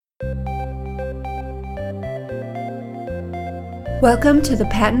Welcome to the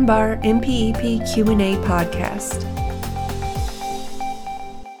Patent Bar MPEP Q&A podcast.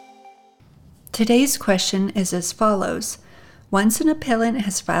 Today's question is as follows. Once an appellant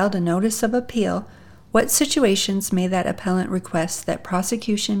has filed a notice of appeal, what situations may that appellant request that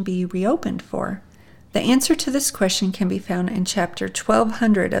prosecution be reopened for? The answer to this question can be found in Chapter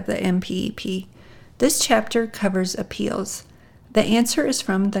 1200 of the MPEP. This chapter covers appeals. The answer is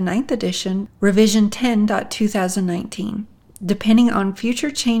from the 9th edition, Revision 10.2019. Depending on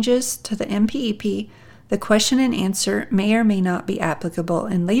future changes to the MPEP, the question and answer may or may not be applicable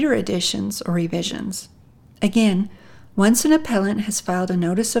in later editions or revisions. Again, once an appellant has filed a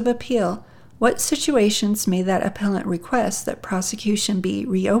notice of appeal, what situations may that appellant request that prosecution be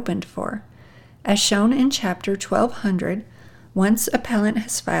reopened for? As shown in Chapter 1200, once appellant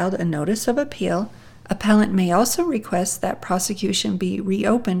has filed a notice of appeal, appellant may also request that prosecution be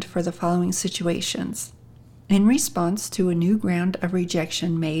reopened for the following situations. In response to a new ground of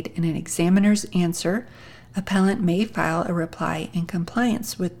rejection made in an examiner's answer, appellant may file a reply in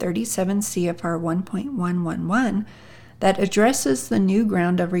compliance with 37 CFR 1.111 that addresses the new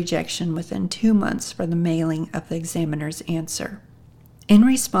ground of rejection within 2 months for the mailing of the examiner's answer. In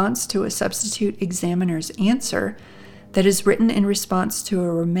response to a substitute examiner's answer that is written in response to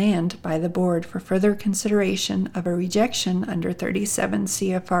a remand by the board for further consideration of a rejection under 37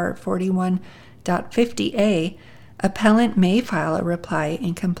 CFR 41.50a, appellant may file a reply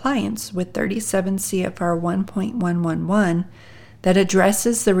in compliance with 37 CFR 1.111 that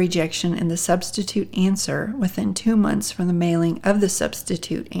addresses the rejection in the substitute answer within 2 months from the mailing of the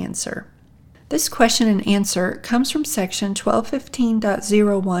substitute answer. This question and answer comes from Section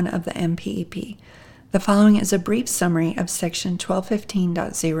 1215.01 of the MPEP. The following is a brief summary of Section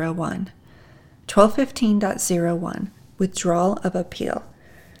 1215.01. 1215.01 Withdrawal of Appeal.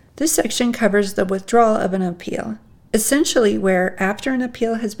 This section covers the withdrawal of an appeal, essentially where, after an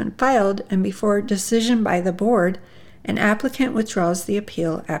appeal has been filed and before decision by the board, an applicant withdraws the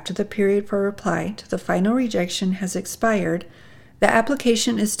appeal after the period for reply to the final rejection has expired. The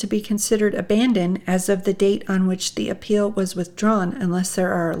application is to be considered abandoned as of the date on which the appeal was withdrawn unless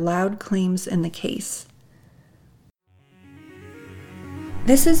there are allowed claims in the case.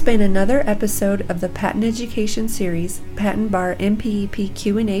 This has been another episode of the Patent Education Series Patent Bar MPEP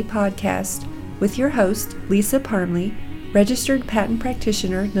Q&A podcast with your host, Lisa Parmley, Registered Patent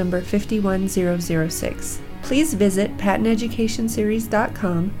Practitioner number 51006. Please visit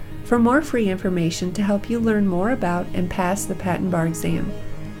patenteducationseries.com for more free information to help you learn more about and pass the Patent Bar exam.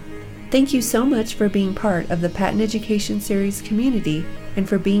 Thank you so much for being part of the Patent Education Series community and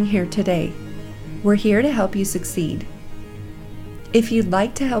for being here today. We're here to help you succeed. If you'd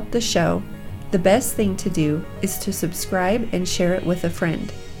like to help the show, the best thing to do is to subscribe and share it with a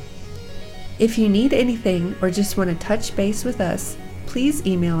friend. If you need anything or just want to touch base with us, please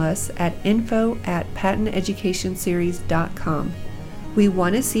email us at info@patenteducationseries.com. We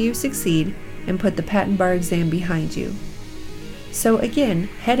want to see you succeed and put the Patent Bar exam behind you. So again,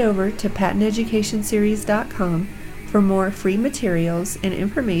 head over to patenteducationseries.com for more free materials and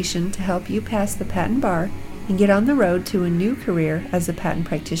information to help you pass the Patent Bar and get on the road to a new career as a patent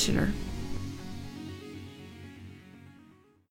practitioner.